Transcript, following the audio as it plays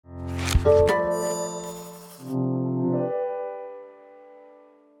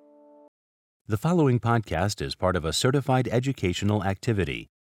The following podcast is part of a certified educational activity.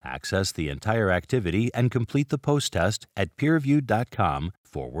 Access the entire activity and complete the post-test at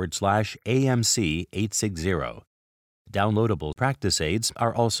peerview.com/AMC 860. Downloadable practice aids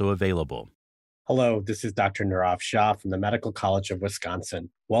are also available. Hello, this is Dr. Nirav Shah from the Medical College of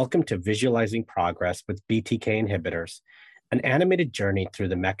Wisconsin. Welcome to Visualizing Progress with BTK Inhibitors, an animated journey through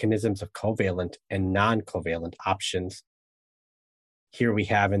the mechanisms of covalent and non-covalent options. Here we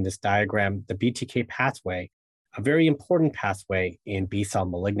have in this diagram the BTK pathway, a very important pathway in B-cell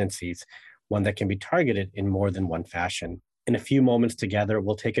malignancies, one that can be targeted in more than one fashion. In a few moments together,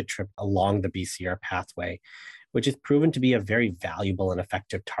 we'll take a trip along the BCR pathway, which is proven to be a very valuable and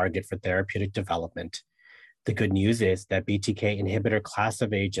effective target for therapeutic development. The good news is that BTK inhibitor class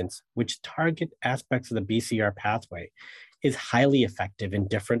of agents, which target aspects of the BCR pathway, is highly effective in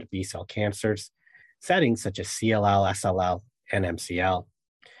different B-cell cancers, settings such as CLL, SLL, and MCL.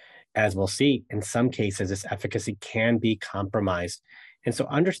 As we'll see, in some cases, this efficacy can be compromised. And so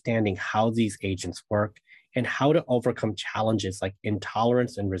understanding how these agents work and how to overcome challenges like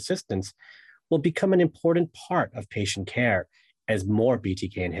intolerance and resistance will become an important part of patient care as more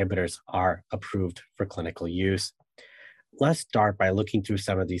BTK inhibitors are approved for clinical use. Let's start by looking through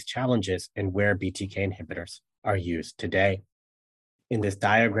some of these challenges and where BTK inhibitors are used today. In this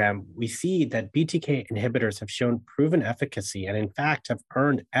diagram, we see that BTK inhibitors have shown proven efficacy and in fact have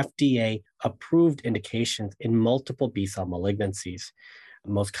earned FDA-approved indications in multiple B-cell malignancies.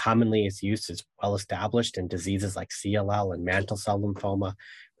 Most commonly, its use is well established in diseases like CLL and mantle cell lymphoma,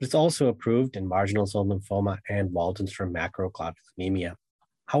 but it's also approved in marginal zone lymphoma and Waldenström macroglobulinemia.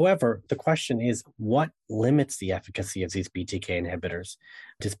 However, the question is, what limits the efficacy of these BTK inhibitors?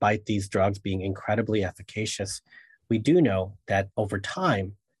 Despite these drugs being incredibly efficacious, we do know that over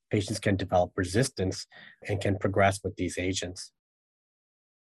time, patients can develop resistance and can progress with these agents.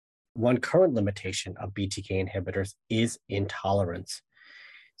 One current limitation of BTK inhibitors is intolerance.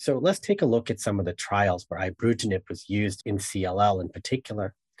 So let's take a look at some of the trials where ibrutinib was used in CLL in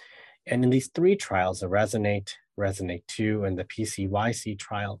particular. And in these three trials, the RESONATE, RESONATE-2, and the PCYC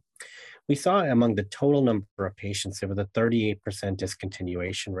trial, we saw among the total number of patients, there was a 38%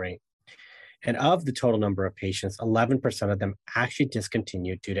 discontinuation rate. And of the total number of patients, 11% of them actually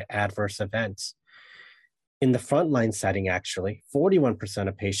discontinued due to adverse events. In the frontline setting, actually, 41%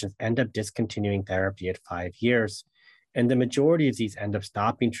 of patients end up discontinuing therapy at 5 years. And the majority of these end up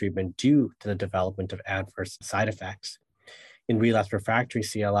stopping treatment due to the development of adverse side effects. In relapsed refractory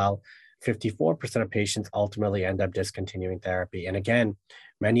CLL, 54% of patients ultimately end up discontinuing therapy. And again,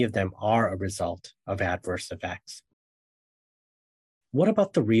 many of them are a result of adverse effects. What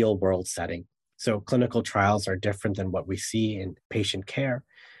about the real world setting? So clinical trials are different than what we see in patient care.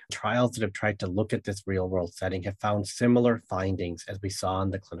 Trials that have tried to look at this real world setting have found similar findings as we saw in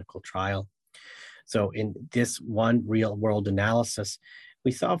the clinical trial. So in this one real world analysis,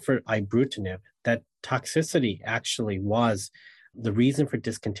 we saw for ibrutinib that toxicity actually was the reason for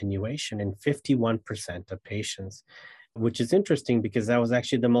discontinuation in 51% of patients, which is interesting because that was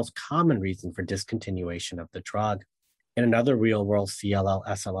actually the most common reason for discontinuation of the drug. In another real-world CLL,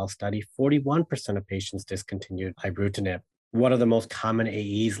 SLL study, 41% of patients discontinued ibrutinib. What are the most common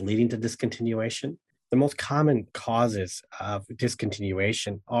AEs leading to discontinuation? The most common causes of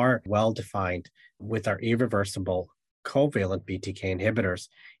discontinuation are well-defined with our irreversible covalent BTK inhibitors,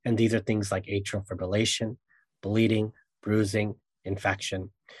 and these are things like atrial fibrillation, bleeding, bruising,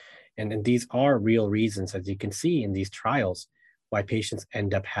 infection. And these are real reasons, as you can see in these trials, why patients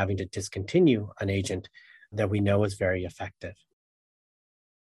end up having to discontinue an agent that we know is very effective.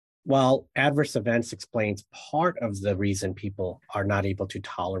 While adverse events explains part of the reason people are not able to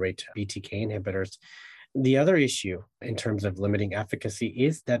tolerate BTK inhibitors, the other issue in terms of limiting efficacy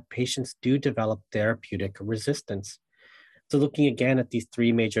is that patients do develop therapeutic resistance. So looking again at these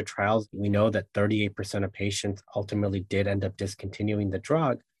three major trials, we know that 38% of patients ultimately did end up discontinuing the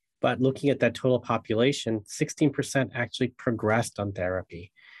drug, but looking at that total population, 16% actually progressed on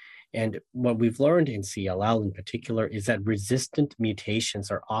therapy. And what we've learned in CLL in particular is that resistant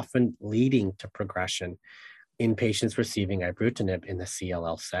mutations are often leading to progression in patients receiving ibrutinib in the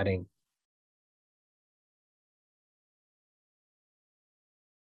CLL setting.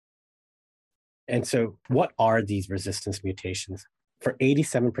 And so what are these resistance mutations? For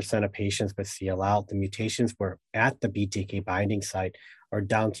 87% of patients with CLL, the mutations were at the BTK binding site or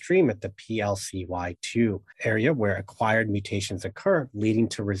downstream at the PLCY2 area where acquired mutations occur, leading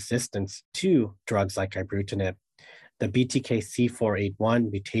to resistance to drugs like ibrutinib. The BTK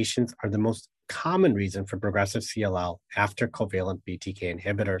C481 mutations are the most common reason for progressive CLL after covalent BTK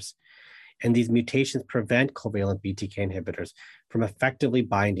inhibitors. And these mutations prevent covalent BTK inhibitors from effectively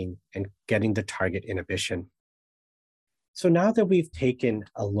binding and getting the target inhibition. So now that we've taken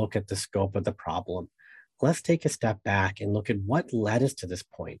a look at the scope of the problem, let's take a step back and look at what led us to this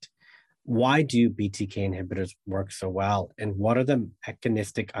point. Why do BTK inhibitors work so well? And what are the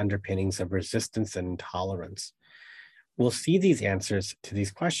mechanistic underpinnings of resistance and intolerance? We'll see these answers to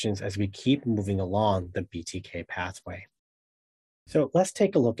these questions as we keep moving along the BTK pathway. So let's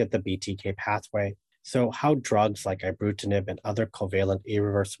take a look at the BTK pathway. So how drugs like ibrutinib and other covalent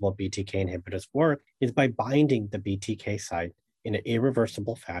irreversible BTK inhibitors work is by binding the BTK site in an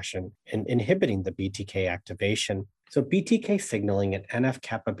irreversible fashion and inhibiting the BTK activation. So BTK signaling and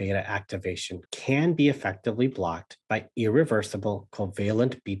NF-kappa beta activation can be effectively blocked by irreversible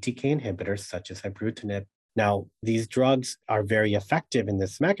covalent BTK inhibitors such as ibrutinib. Now, these drugs are very effective in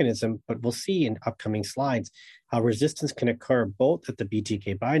this mechanism, but we'll see in upcoming slides how resistance can occur both at the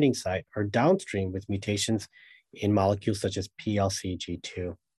BTK binding site or downstream with mutations in molecules such as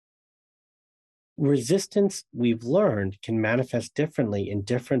PLCG2. Resistance, we've learned, can manifest differently in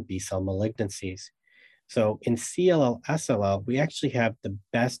different B-cell malignancies. So in CLL, SLL, we actually have the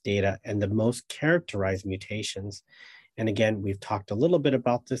best data and the most characterized mutations. And again, we've talked a little bit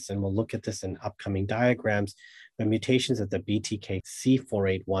about this, and we'll look at this in upcoming diagrams. The mutations at the BTK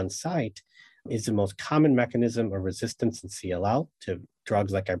C481 site is the most common mechanism of resistance in CLL to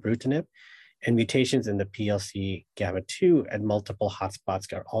drugs like ibrutinib. And mutations in the PLC gamma 2 at multiple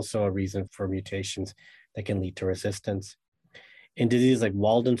hotspots are also a reason for mutations that can lead to resistance. In diseases like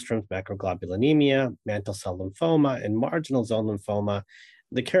Waldenstrom's macroglobulinemia, mantle cell lymphoma, and marginal zone lymphoma,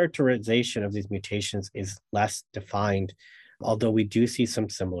 the characterization of these mutations is less defined, although we do see some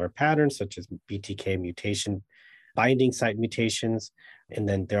similar patterns, such as BTK mutation, binding site mutations, and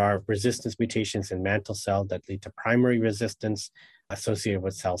then there are resistance mutations in mantle cell that lead to primary resistance associated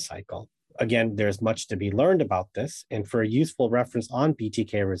with cell cycle. Again, there's much to be learned about this, and for a useful reference on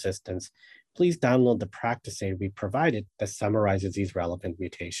BTK resistance, please download the practice aid we provided that summarizes these relevant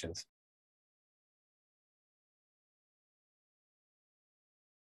mutations.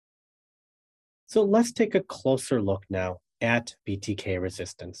 So let's take a closer look now at BTK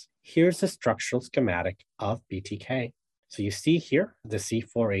resistance. Here's a structural schematic of BTK. So you see here the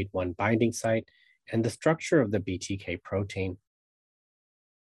C481 binding site and the structure of the BTK protein.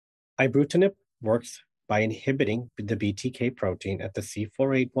 Ibrutinib works by inhibiting the BTK protein at the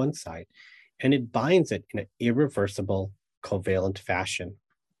C481 site, and it binds it in an irreversible covalent fashion.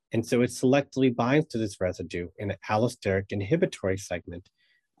 And so it selectively binds to this residue in an allosteric inhibitory segment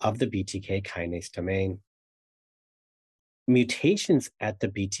of the BTK kinase domain. Mutations at the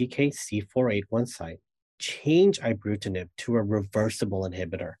BTK C481 site change ibrutinib to a reversible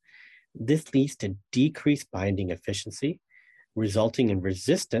inhibitor. This leads to decreased binding efficiency, resulting in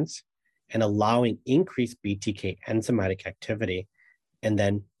resistance and allowing increased BTK enzymatic activity and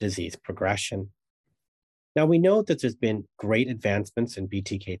then disease progression. Now, we know that there's been great advancements in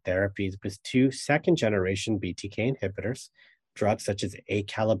BTK therapies with two second-generation BTK inhibitors, drugs such as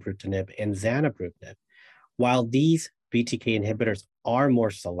acalabrutinib and zanubrutinib. While these BTK inhibitors are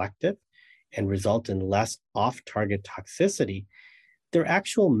more selective and result in less off-target toxicity, their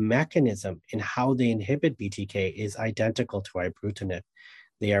actual mechanism in how they inhibit BTK is identical to ibrutinib.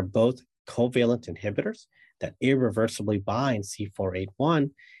 They are both covalent inhibitors that irreversibly bind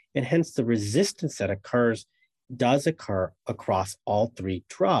C481, and hence the resistance that occurs does occur across all three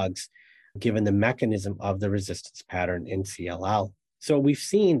drugs, given the mechanism of the resistance pattern in CLL. So we've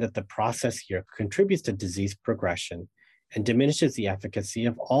seen that the process here contributes to disease progression and diminishes the efficacy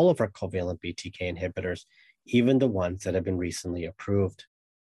of all of our covalent BTK inhibitors, even the ones that have been recently approved.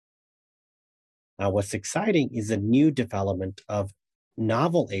 Now, what's exciting is the new development of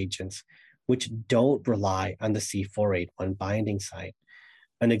novel agents which don't rely on the C481 binding site.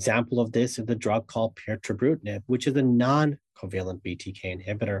 An example of this is the drug called pirtobrutinib, which is a non-covalent BTK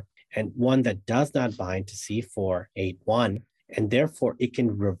inhibitor and one that does not bind to C481, and therefore it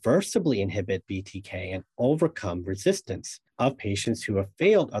can reversibly inhibit BTK and overcome resistance of patients who have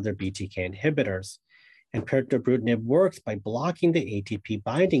failed other BTK inhibitors. And pirtobrutinib works by blocking the ATP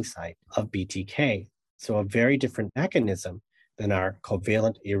binding site of BTK, so a very different mechanism than our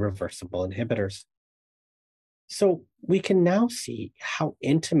covalent irreversible inhibitors. So we can now see how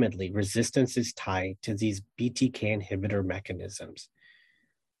intimately resistance is tied to these BTK inhibitor mechanisms.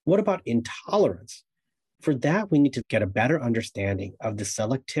 What about intolerance? For that, we need to get a better understanding of the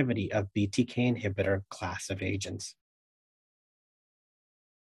selectivity of BTK inhibitor class of agents.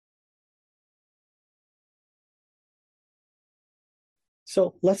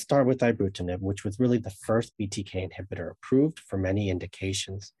 So let's start with ibrutinib, which was really the first BTK inhibitor approved for many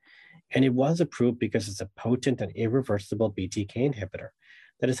indications. And it was approved because it's a potent and irreversible BTK inhibitor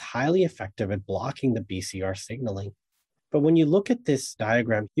that is highly effective at blocking the BCR signaling. But when you look at this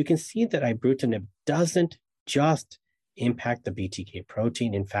diagram, you can see that ibrutinib doesn't just impact the BTK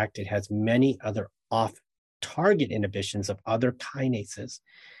protein. In fact, it has many other off-target inhibitions of other kinases.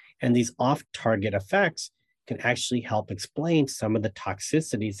 And these off-target effects can actually help explain some of the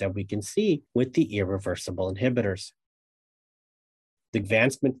toxicities that we can see with the irreversible inhibitors. The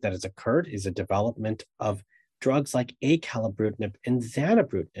advancement that has occurred is a development of drugs like acalabrutinib and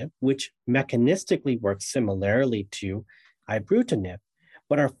zanubrutinib, which mechanistically work similarly to ibrutinib,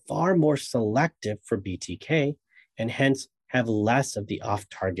 but are far more selective for BTK and hence have less of the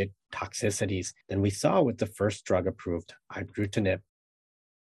off-target toxicities than we saw with the first drug approved, ibrutinib.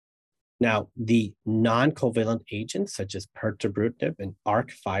 Now, the non-covalent agents such as pirtobrutinib and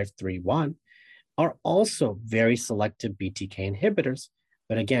ARC-531 are also very selective BTK inhibitors,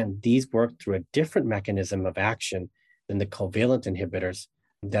 but again, these work through a different mechanism of action than the covalent inhibitors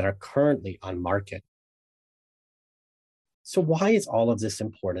that are currently on market. So why is all of this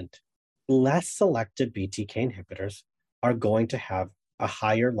important? Less selective BTK inhibitors are going to have a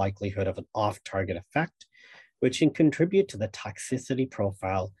higher likelihood of an off-target effect, which can contribute to the toxicity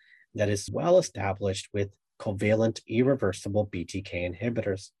profile that is well established with covalent irreversible BTK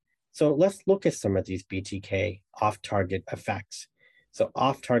inhibitors. So let's look at some of these BTK off-target effects. So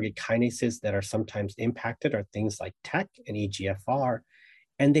off-target kinases that are sometimes impacted are things like TEC and EGFR,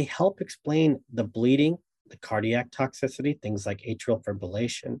 and they help explain the bleeding, the cardiac toxicity, things like atrial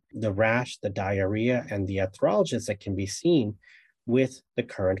fibrillation, the rash, the diarrhea, and the arthralgias that can be seen with the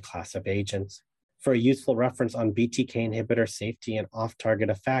current class of agents. For a useful reference on BTK inhibitor safety and off-target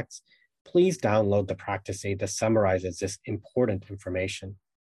effects, please download the practice aid that summarizes this important information.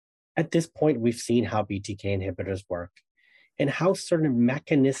 At this point, we've seen how BTK inhibitors work and how certain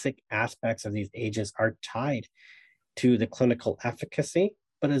mechanistic aspects of these agents are tied to the clinical efficacy,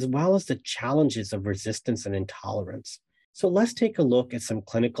 but as well as the challenges of resistance and intolerance. So let's take a look at some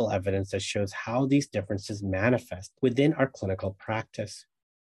clinical evidence that shows how these differences manifest within our clinical practice.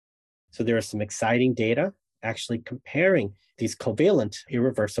 So there are some exciting data actually comparing these covalent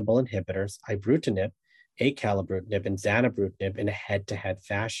irreversible inhibitors, ibrutinib, acalabrutinib, and zanubrutinib in a head-to-head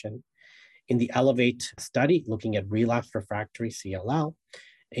fashion. In the ELEVATE study looking at relapsed refractory CLL,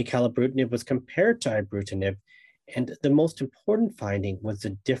 acalabrutinib was compared to ibrutinib, and the most important finding was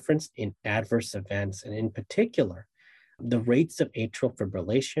the difference in adverse events, and in particular, the rates of atrial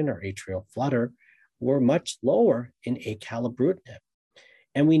fibrillation or atrial flutter were much lower in acalabrutinib.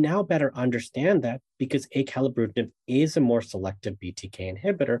 And we now better understand that because acalabrutinib is a more selective BTK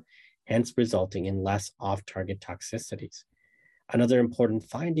inhibitor, hence resulting in less off-target toxicities. Another important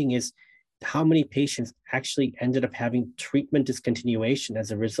finding is how many patients actually ended up having treatment discontinuation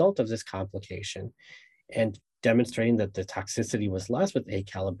as a result of this complication, and demonstrating that the toxicity was less with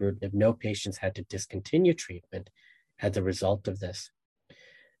acalabrutinib. No patients had to discontinue treatment as a result of this.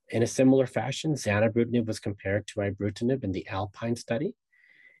 In a similar fashion, zanubrutinib was compared to ibrutinib in the ALPINE study.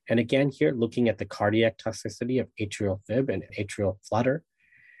 And again, here, looking at the cardiac toxicity of atrial fib and atrial flutter,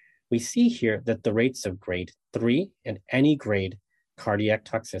 we see here that the rates of grade 3 and any grade cardiac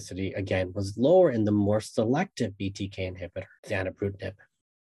toxicity, again, was lower in the more selective BTK inhibitor, zanubrutinib.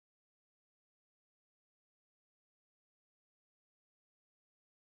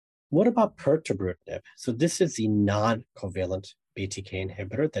 What about pirtobrutinib? So this is the non-covalent BTK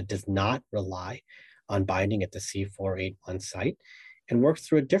inhibitor that does not rely on binding at the C481 site and works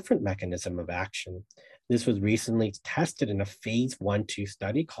through a different mechanism of action. This was recently tested in a phase 1/2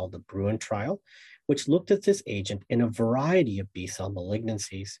 study called the BRUIN trial, which looked at this agent in a variety of B-cell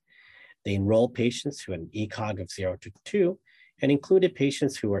malignancies. They enrolled patients who had an ECOG of 0 to 2 and included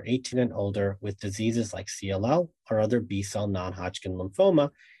patients who were 18 and older with diseases like CLL or other B-cell non-Hodgkin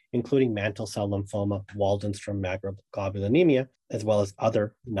lymphoma, including mantle cell lymphoma, Waldenstrom macroglobulinemia, as well as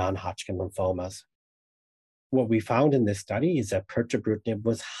other non-Hodgkin lymphomas. What we found in this study is that pirtobrutinib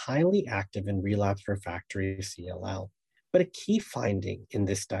was highly active in relapsed refractory CLL. But a key finding in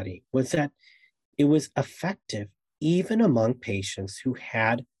this study was that it was effective even among patients who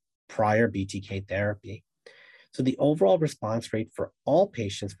had prior BTK therapy. So the overall response rate for all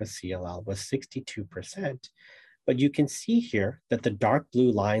patients with CLL was 62%. But you can see here that the dark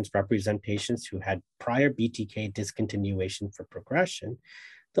blue lines represent patients who had prior BTK discontinuation for progression.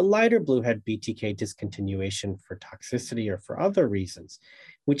 The lighter blue had BTK discontinuation for toxicity or for other reasons,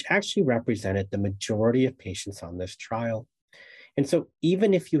 which actually represented the majority of patients on this trial. And so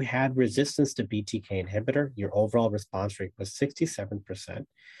even if you had resistance to BTK inhibitor, your overall response rate was 67%.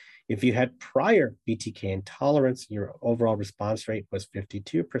 If you had prior BTK intolerance, your overall response rate was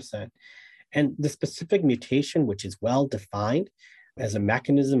 52%. And the specific mutation, which is well defined as a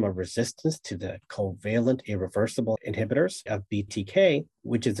mechanism of resistance to the covalent irreversible inhibitors of BTK,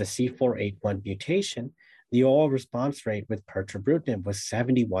 which is a C481 mutation, the overall response rate with pirtobrutinib was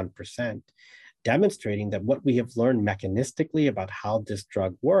 71%, demonstrating that what we have learned mechanistically about how this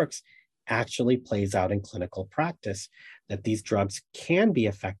drug works actually plays out in clinical practice, that these drugs can be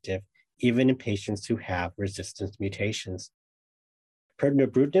effective even in patients who have resistance mutations.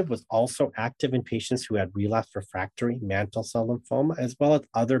 Pirtobrutinib was also active in patients who had relapsed refractory mantle cell lymphoma, as well as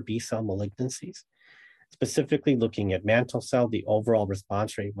other B-cell malignancies. Specifically looking at mantle cell, the overall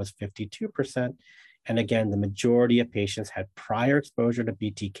response rate was 52%. And again, the majority of patients had prior exposure to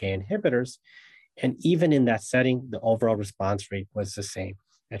BTK inhibitors. And even in that setting, the overall response rate was the same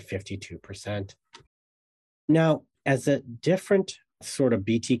at 52%. Now, as a different sort of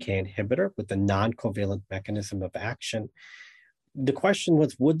BTK inhibitor with a non-covalent mechanism of action, the question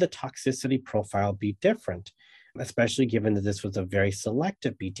was, would the toxicity profile be different, especially given that this was a very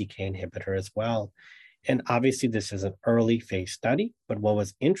selective BTK inhibitor as well? And obviously, this is an early phase study, but what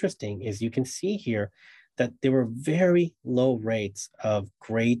was interesting is you can see here that there were very low rates of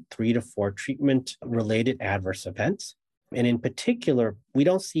grade 3 to 4 treatment-related adverse events. And in particular, we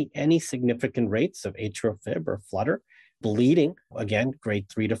don't see any significant rates of atrial fib or flutter, bleeding, again, grade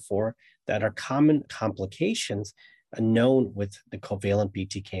 3 to 4, that are common complications known with the covalent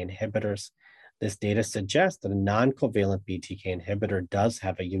BTK inhibitors. This data suggests that a non-covalent BTK inhibitor does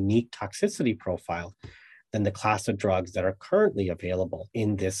have a unique toxicity profile than the class of drugs that are currently available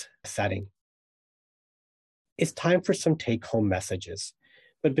in this setting. It's time for some take-home messages.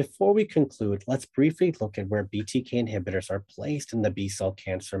 But before we conclude, let's briefly look at where BTK inhibitors are placed in the B-cell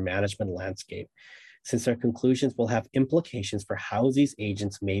cancer management landscape, since our conclusions will have implications for how these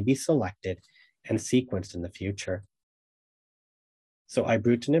agents may be selected and sequenced in the future. So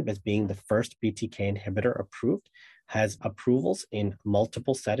ibrutinib, as being the first BTK inhibitor approved, has approvals in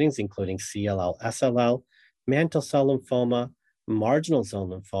multiple settings, including CLL, SLL, mantle cell lymphoma, marginal zone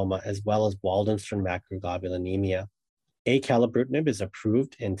lymphoma, as well as Waldenström macroglobulinemia. Acalabrutinib is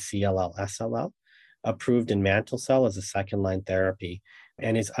approved in CLL, SLL, approved in mantle cell as a second-line therapy,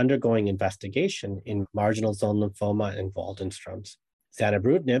 and is undergoing investigation in marginal zone lymphoma and Waldenström's.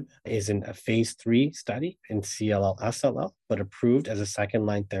 Zanubrutinib is in a phase 3 study in CLL, SLL, but approved as a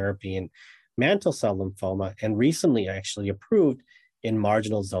second-line therapy in mantle cell lymphoma, and recently actually approved in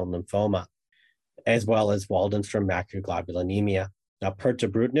marginal zone lymphoma, as well as Waldenström macroglobulinemia. Now,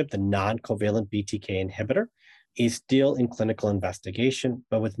 pirtobrutinib, the non-covalent BTK inhibitor, is still in clinical investigation,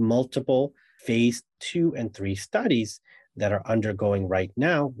 but with multiple phase 2 and 3 studies that are undergoing right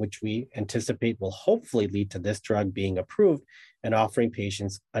now, which we anticipate will hopefully lead to this drug being approved and offering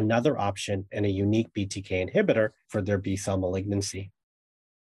patients another option and a unique BTK inhibitor for their B-cell malignancy.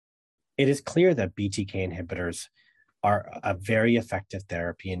 It is clear that BTK inhibitors are a very effective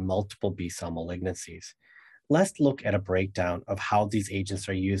therapy in multiple B-cell malignancies. Let's look at a breakdown of how these agents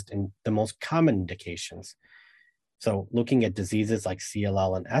are used in the most common indications. So looking at diseases like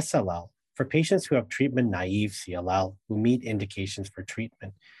CLL and SLL, for patients who have treatment-naive CLL who meet indications for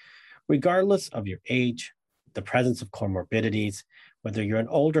treatment, regardless of your age, the presence of comorbidities, whether you're an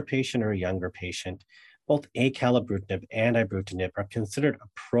older patient or a younger patient, both acalabrutinib and ibrutinib are considered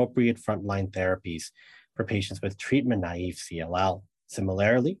appropriate frontline therapies for patients with treatment-naive CLL.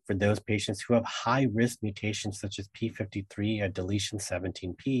 Similarly, for those patients who have high-risk mutations such as P53 or deletion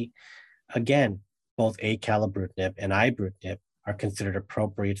 17p, again, both acalabrutinib and ibrutinib are considered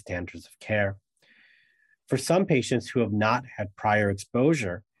appropriate standards of care. For some patients who have not had prior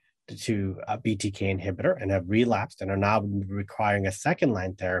exposure to a BTK inhibitor and have relapsed and are now requiring a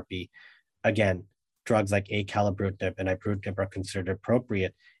second-line therapy, again, drugs like acalabrutinib and ibrutinib are considered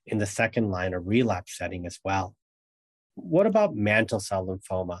appropriate in the second-line or relapse setting as well. What about mantle cell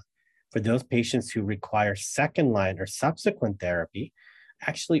lymphoma? For those patients who require second-line or subsequent therapy,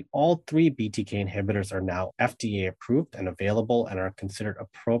 actually, all 3 BTK inhibitors are now FDA approved and available and are considered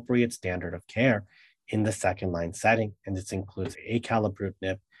appropriate standard of care in the second-line setting. And this includes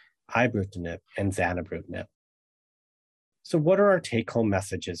acalabrutinib, ibrutinib, and zanubrutinib. So what are our take-home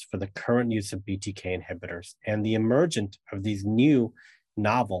messages for the current use of BTK inhibitors and the emergence of these new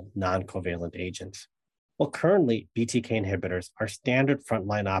novel non-covalent agents? Well, currently, BTK inhibitors are standard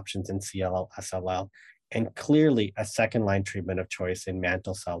frontline options in CLL, SLL, and clearly a second-line treatment of choice in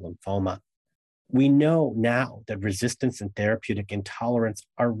mantle cell lymphoma. We know now that resistance and therapeutic intolerance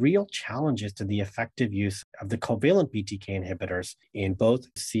are real challenges to the effective use of the covalent BTK inhibitors in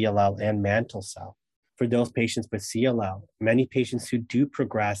both CLL and mantle cell. For those patients with CLL, many patients who do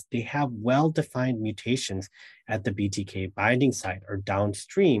progress, they have well-defined mutations at the BTK binding site or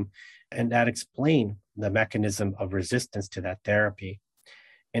downstream, and that explain the mechanism of resistance to that therapy.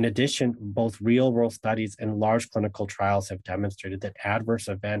 In addition, both real-world studies and large clinical trials have demonstrated that adverse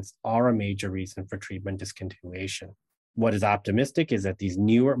events are a major reason for treatment discontinuation. What is optimistic is that these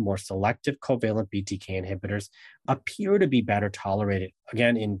newer, more selective covalent BTK inhibitors appear to be better tolerated,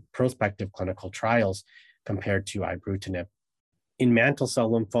 again, in prospective clinical trials compared to ibrutinib. In mantle cell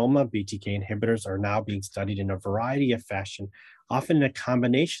lymphoma, BTK inhibitors are now being studied in a variety of fashion, often in a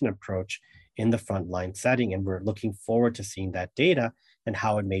combination approach in the frontline setting, and we're looking forward to seeing that data and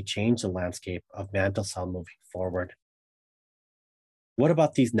how it may change the landscape of mantle cell moving forward. What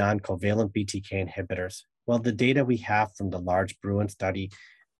about these non-covalent BTK inhibitors? Well, the data we have from the large Bruin study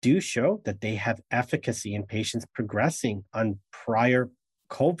do show that they have efficacy in patients progressing on prior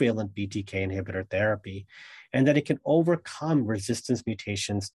covalent BTK inhibitor therapy, and that it can overcome resistance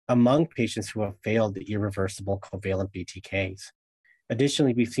mutations among patients who have failed the irreversible covalent BTKs.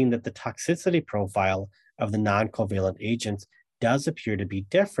 Additionally, we've seen that the toxicity profile of the non-covalent agents does appear to be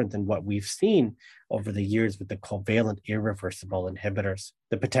different than what we've seen over the years with the covalent irreversible inhibitors.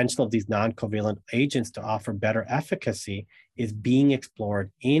 The potential of these non-covalent agents to offer better efficacy is being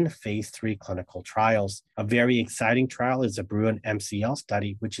explored in phase 3 clinical trials. A very exciting trial is the Bruin MCL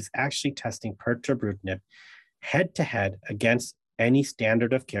study, which is actually testing pirtobrutinib head-to-head against any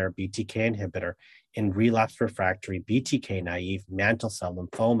standard of care BTK inhibitor in relapsed refractory BTK-naive mantle cell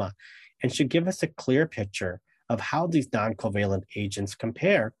lymphoma, and should give us a clear picture of how these non-covalent agents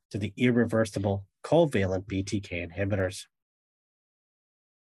compare to the irreversible covalent BTK inhibitors.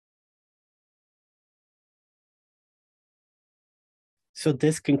 So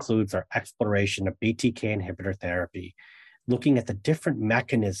this concludes our exploration of BTK inhibitor therapy, looking at the different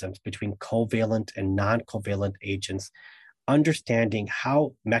mechanisms between covalent and non-covalent agents, understanding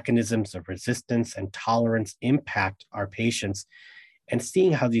how mechanisms of resistance and tolerance impact our patients, and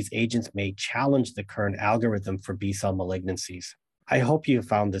seeing how these agents may challenge the current algorithm for B-cell malignancies. I hope you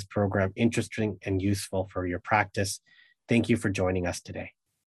found this program interesting and useful for your practice. Thank you for joining us today.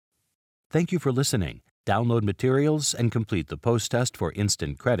 Thank you for listening. Download materials and complete the post-test for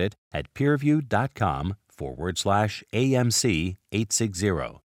instant credit at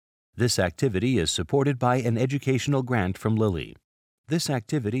peerview.com/AMC860. This activity is supported by an educational grant from Lilly. This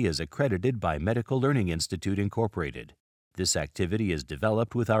activity is accredited by Medical Learning Institute, Incorporated. This activity is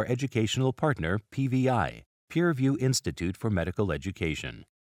developed with our educational partner, PVI, Peer Review Institute for Medical Education.